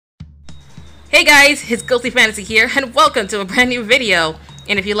Hey guys, it's Guilty Fantasy here, and welcome to a brand new video.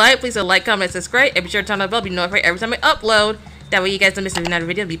 And if you like, please like, comment, subscribe, and be sure to turn on the bell to be notified every time I upload. That way you guys don't miss another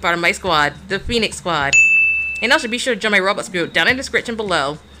video and be part of my squad, the Phoenix Squad. And also be sure to join my Roblox group down in the description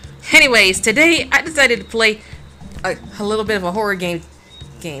below. Anyways, today I decided to play a little bit of a horror game.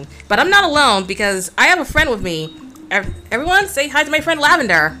 But I'm not alone because I have a friend with me. Everyone, say hi to my friend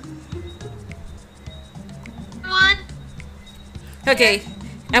Lavender. Everyone. Okay.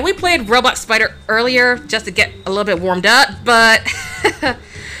 And we played Roblox Spider earlier just to get a little bit warmed up, but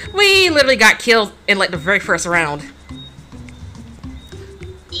we literally got killed in like the very first round.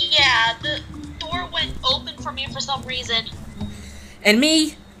 Yeah, the door went open for me for some reason. And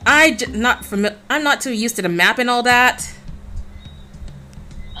me, I'm not too used to the map and all that.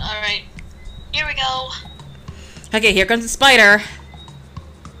 Alright, here we go. Okay, here comes the spider.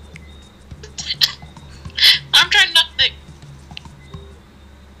 I'm trying not to...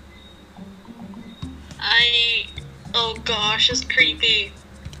 Oh gosh, it's creepy.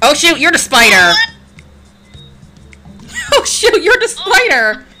 Oh shoot, you're the spider! Oh shoot, you're the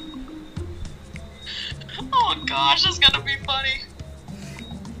spider! Oh gosh, that's gonna be funny.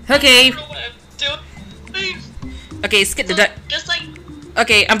 Okay. I don't know what I'm doing. Okay, skip the just like...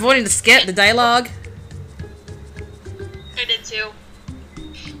 Okay, I'm voting to skip the dialogue. I did too.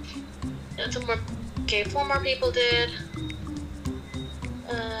 And some more... Okay, 4 more people did.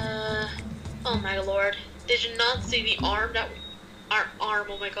 Oh my lord. Did you not see the arm that... Our arm,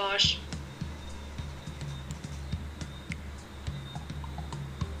 oh my gosh.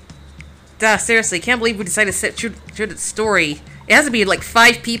 Duh, seriously, can't believe we decided to sit through the story. It has to be like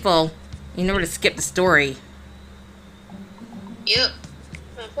 5 people in order to skip the story. Yep.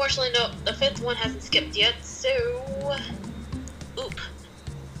 Unfortunately, no, the 5th one hasn't skipped yet, so... Oop.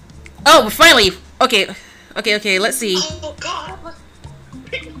 Oh, finally! Okay, let's see. Oh god!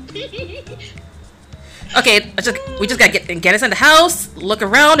 Okay, we just gotta get us in the house, look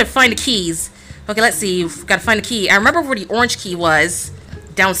around, and find the keys. Okay, let's see. We've gotta find the key. I remember where the orange key was.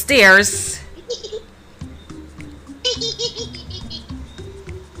 Downstairs.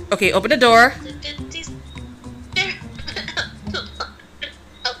 Okay, open the door.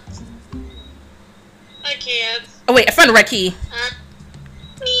 I can't. Oh wait, I found the red key.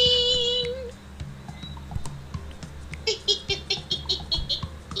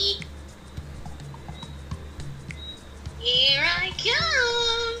 Here I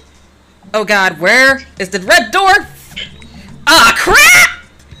come. Oh god, where is the red door? Ah, crap!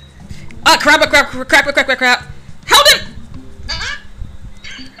 Ah, crap. How did...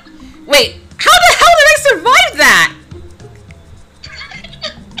 Wait, how the hell did I survive that?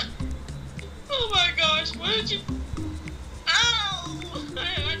 Oh my gosh, why did you... Ow! I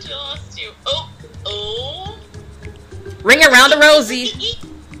actually lost you. Oh. Ring around the rosy.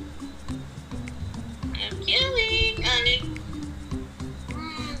 I'm killing.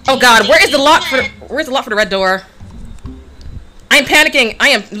 Oh god, where's the lock for the red door? I'm panicking. I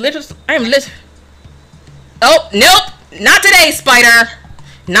am literally. Oh, nope! Not today, spider!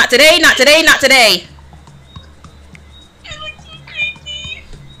 Not today, not today, not today! I look so crazy.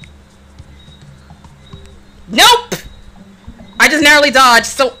 Nope! I just narrowly dodged,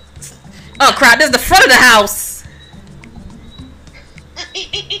 so... Oh crap, this is the front of the house!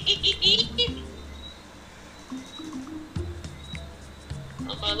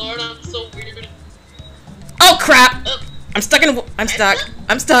 Oh my lord, I'm so weird. Oh crap! I'm stuck. I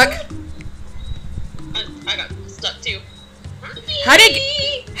got stuck too. How do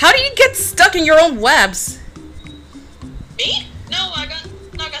you get stuck in your own webs? Me? No, I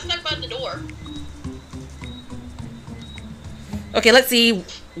got stuck by the door. Okay, let's see.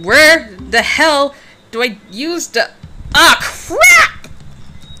 Where the hell do I use the... Ah, crap!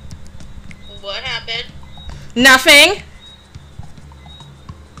 What happened? Nothing.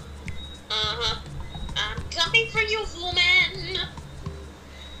 Uh-huh. I'm coming for you, woman.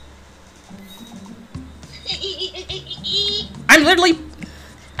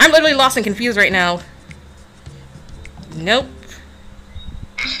 I'm literally lost and confused right now. Nope.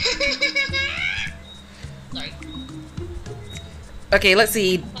 Sorry. Okay, let's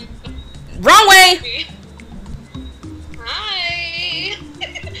see. Wrong way! Hi.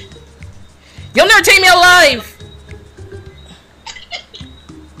 You'll never take me alive!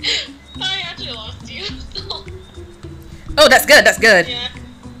 I actually lost you. So. Oh, that's good. Yeah,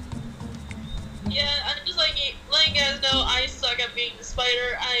 I'm just letting you guys know I suck at being the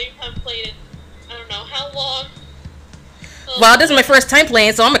spider. I have played it, I don't know how long. Well, this is my first time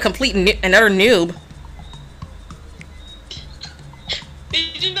playing, so I'm a complete another noob.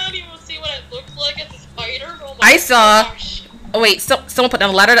 Did you not even see what it looked like as a spider? Oh my I saw. Gosh. Oh wait, someone put down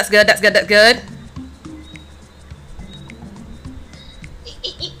a ladder. That's good. That's good. That's good.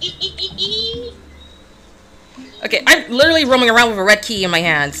 Okay, I'm literally roaming around with a red key in my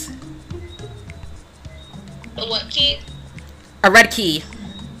hands. A what key? A red key.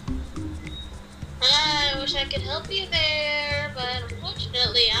 I wish I could help you there, but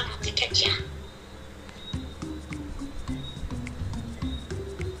unfortunately, I'm not gonna catch ya.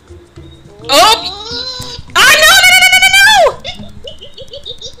 Oh! Ah, no, no, no, no, no, no!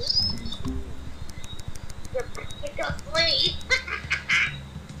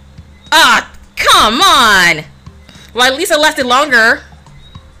 Ah, come on! Well, at least it lasted longer.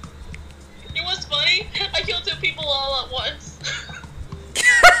 You know what's funny? I killed 2 people all at once.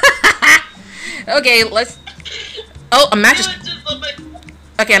 Okay, let's... Oh, a match is...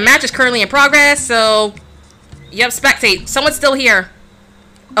 Okay, a match is currently in progress, so... Yep, spectate. Someone's still here.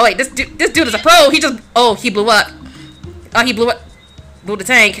 Oh, wait, this dude is a pro. He just... Oh, he blew up. Oh, he blew up. Blew the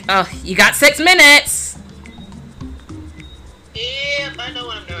tank. Oh, you got 6 minutes. Yep, I know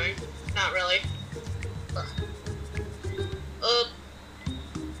what I'm doing. Not really.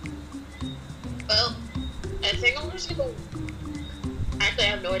 Well, I think I'm just gonna go... Actually, I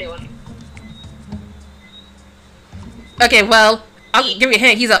have no idea what I'm... Okay, well, I'll give you a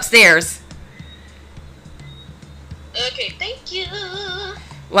hint. He's upstairs. Okay, thank you.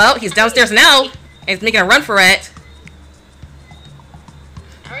 Well, he's downstairs now, and he's making a run for it.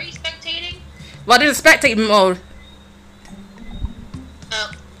 Are you spectating? Well, there's a spectate mode.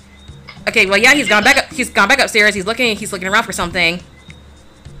 Oh. Okay, well, yeah, he's gone back up. He's gone back upstairs. He's looking around for something.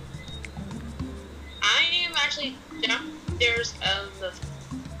 I am actually downstairs.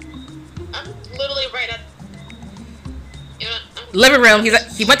 I'm literally right at. You know, Living room. He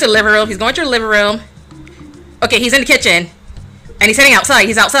went to the living room. He's going to the living room. Okay, he's in the kitchen, and he's heading outside.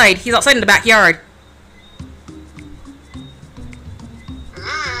 He's outside. He's outside in the backyard.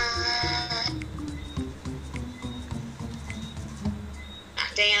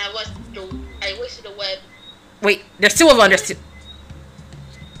 Dang, I wasted a web. Wait, there's 2 of them. There's 2.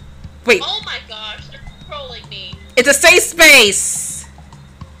 Wait. Oh my gosh, they're trolling me. It's a safe space.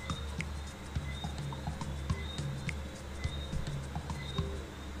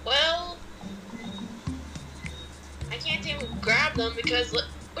 Well, I can't even grab them because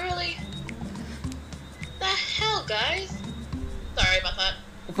really, the hell, guys. Sorry about that.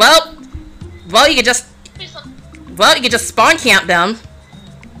 Well, you could just spawn camp them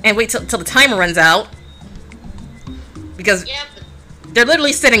and wait till the timer runs out because Yeah, they're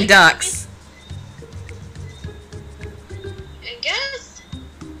literally sitting ducks. I guess.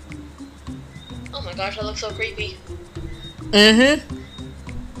 Oh my gosh, that looks so creepy. Mm-hmm.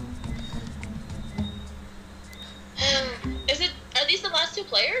 Are these the last 2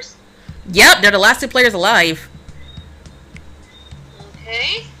 players? Yep, they're the last 2 players alive.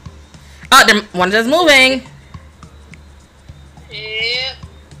 Okay. Oh, one of them's moving. Yep.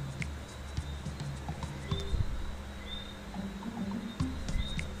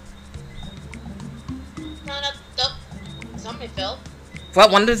 Not up. Oh, somebody fell. Well,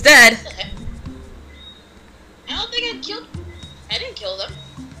 one of them's dead. What the heck? I don't think I didn't kill them.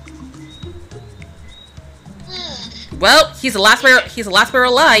 Well, he's the last player. He's the last player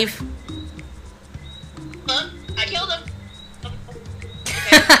alive. I killed him.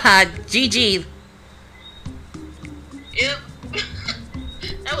 GG. Yep.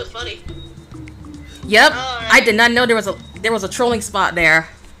 That was funny. Yep. Alright. I did not know there was a trolling spot there.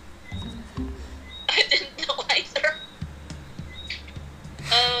 I didn't know either.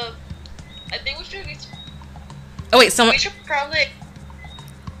 I think we should. Oh wait, someone. We should probably.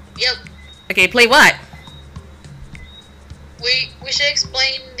 Yep. Okay, play what? We should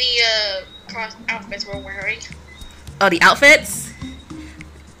explain the cross outfits we're wearing. Oh, the outfits?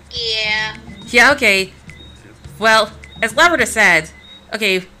 Yeah. Yeah, okay. Well, as Lavender said,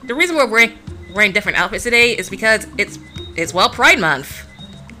 okay, the reason we're wearing different outfits today is because it's Pride Month.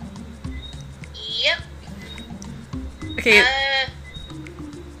 Yep. Okay.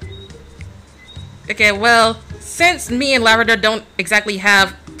 Okay, well, since me and Lavender don't exactly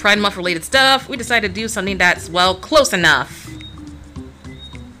have Pride Month related stuff, we decided to do something that's, well, close enough.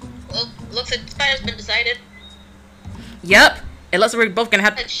 Well, looks like the spider's been decided. Yep. It looks like we're both gonna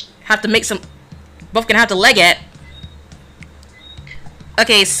have to make some. Both gonna have to leg it.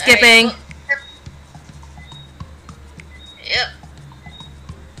 Okay, skipping. Right, well, yep.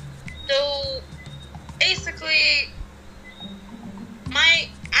 So basically, I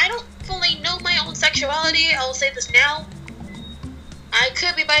don't fully know my own sexuality. I will say this now. I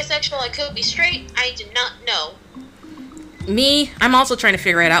could be bisexual. I could be straight. I do not know. Me, I'm also trying to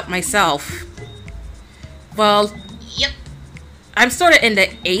figure it out myself. Well, Yep. I'm sort of in the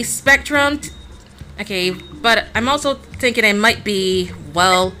A spectrum. Okay, but I'm also thinking I might be,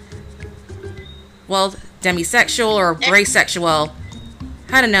 well, demisexual or graysexual.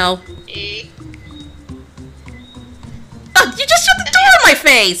 I don't know. Oh, you just shut the door in my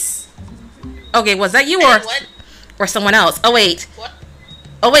face! Okay, was that you or someone else? Oh wait. What?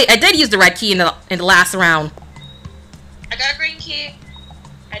 Oh wait, I did use the red key in the last round. I got a green key.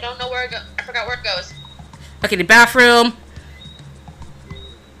 I don't know where it goes. I forgot where it goes. Okay, the bathroom.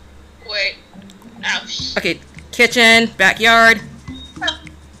 Wait. Ouch. Okay, kitchen, backyard.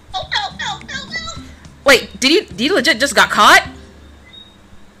 Oh. Wait, did you legit just got caught?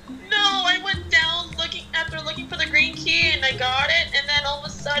 No, I went down after looking for the green key and I got it, and then all of a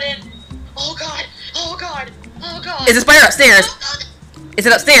sudden, oh god. Is the spider upstairs? Oh god. Is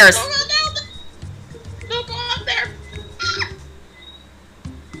it upstairs? Don't go up there.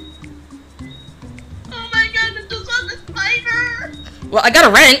 Oh my god, it just was a spider. Well, I got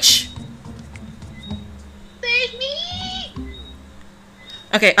a wrench. Save me.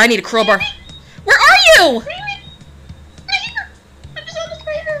 Okay, I need a crowbar. Where are you? Right here. I just saw the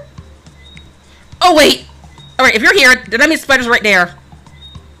spider. Oh wait. All right, if you're here, then that means the spider's right there.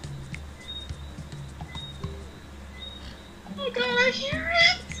 Oh god, I hear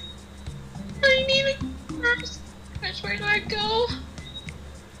it. I need it first. Where do I go?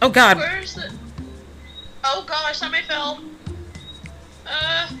 Oh god. Where is it? Oh gosh, somebody fell.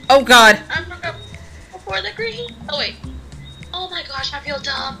 Oh god. I forgot before the green. Oh wait. Oh my gosh, I feel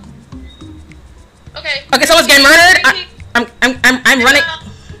dumb. Okay. Okay, someone's getting murdered. I'm running.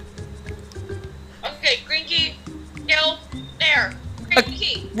 Okay, green key. Go there. Green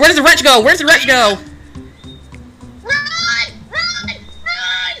key. Where does the wrench go? Where's the wrench go? Run!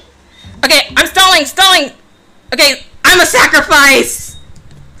 Okay, I'm stalling. Okay, I'm a sacrifice.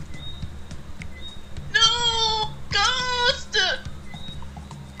 No, ghost.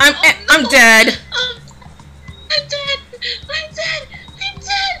 I'm dead. I'm dead.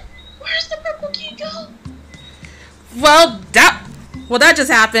 Where's the purple key go? Well, that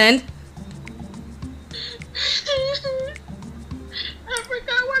just happened. I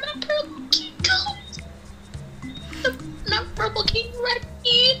forgot where the purple key goes. Not purple key, red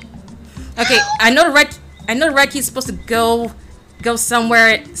key. Okay, I know the red key's supposed to go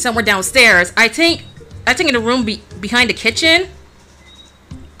somewhere downstairs. I think in the room behind the kitchen.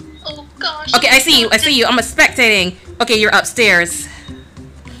 Oh gosh. Okay, I see you. I'm spectating. Okay, you're upstairs.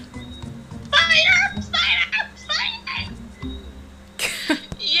 Spider!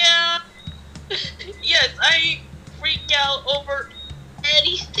 Yeah. Yes, I freak out over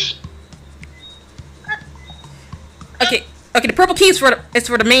anything. Okay, the purple key is for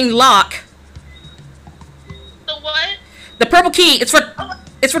the main lock. The what? The purple key, it's for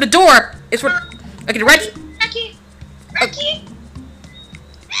the door. It's for okay, the red key.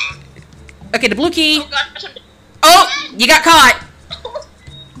 Okay, the blue key. Oh gosh, Oh, you got caught.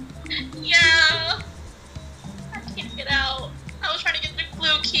 Yeah. I can't get out. I was trying to get the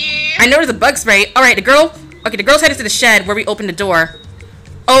blue key. I know there's a bug spray. Alright, the girl's headed to the shed where we opened the door.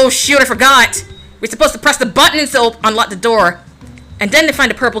 Oh shoot, I forgot. We're supposed to press the button to unlock the door. And then to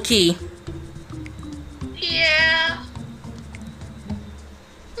find the purple key. Yeah.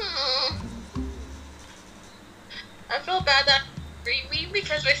 I feel bad that me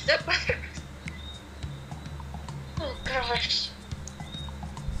because my stepmother. Oh gosh.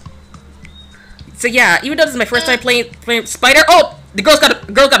 So yeah, even though this is my first time playing Spider. Oh, the girl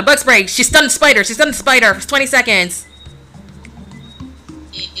got a bug spray. She stunned the spider. For 20 seconds.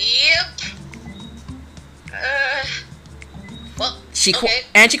 Yep. Well. She okay.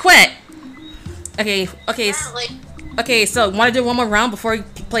 and she quit. Okay. Apparently. Okay. So want to do one more round before we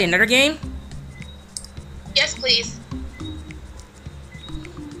play another game? Yes, please.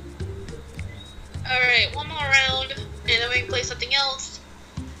 All right, one more round, and then we can play something else.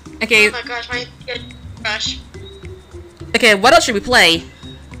 Okay. Oh my gosh, my gosh. Okay, what else should we play?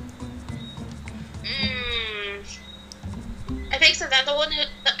 I think since I'm the one who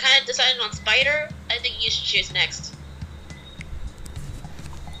kind of decided on Spider, I think you should choose next.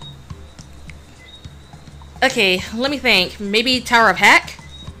 Okay, let me think. Maybe Tower of Heck?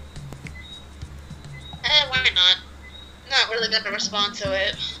 Why not? Not really gonna respond to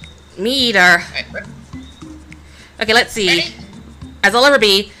it. Me either. Right. Okay, let's see. Ready? As I'll ever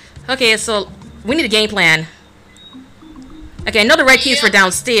be. Okay, so we need a game plan. Okay, I know the red keys for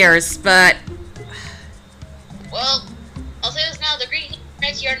downstairs, but well, I'll say this now: the green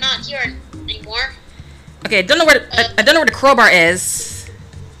keys are not here anymore. okay, I don't know where I don't know where the crowbar is.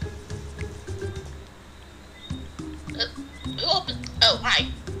 Who opened? Oh, hi.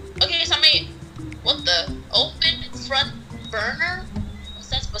 Okay, somebody. What the? Open front burner?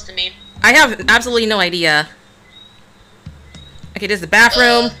 mean? I have absolutely no idea. Okay, there's the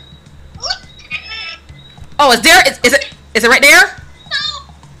bathroom. Oh, is there? Is it right there? No!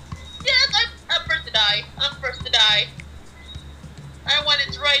 Yes, I'm first to die. I'm first to die. I went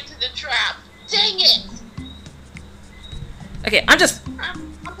it right to the trap. Dang it! Okay, I'm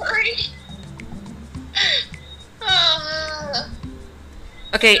worried.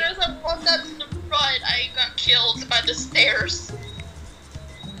 Okay. As I walked up to the front, I got killed by the stairs.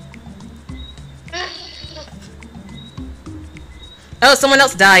 Oh, someone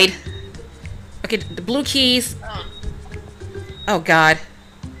else died. Okay, the blue keys. Oh God.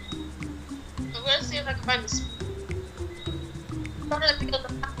 I'm gonna see if I can find this. I'm gonna pick up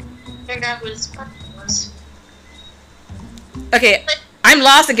the figure out who this was. Okay, I'm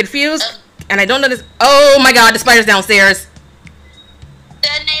lost and confused, and I don't know this. Oh my God, the spider's downstairs.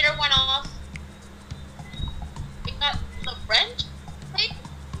 Detonator went off. We got the wrench, I think?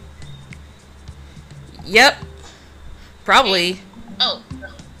 Yep. Probably. Oh.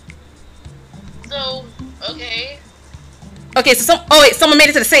 So, okay. Okay, so someone made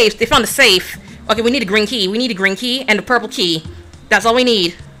it to the safe. They found the safe. Okay, we need a green key. We need a green key and a purple key. That's all we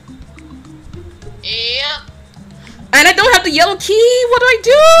need. Yep. And I don't have the yellow key. What do I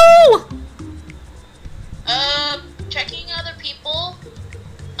do? Checking other people.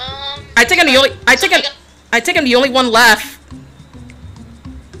 I think I'm the only one left.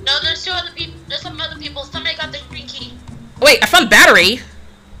 No, there's two other people. There's some other people. Somebody got the green key. Wait, I found battery.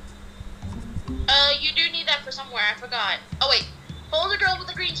 You do need that for somewhere. I forgot. Oh wait, hold the girl with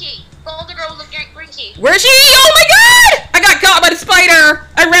the green key. Hold the girl with the green key. Where is she? Oh my God! I got caught by the spider.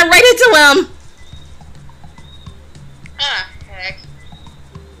 I ran right into him. Ah, heck.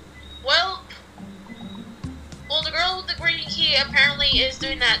 Well, the girl with the green key apparently is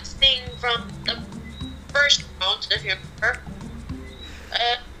doing that thing from the first round, if you remember.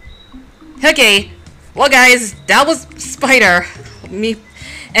 Okay. Well, guys, that was Spider. Me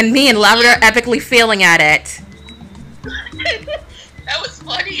and Lavender epically failing at it. That was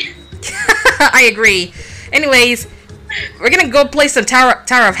funny. I agree. Anyways, we're gonna go play some Tower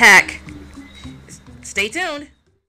of Heck. Stay tuned.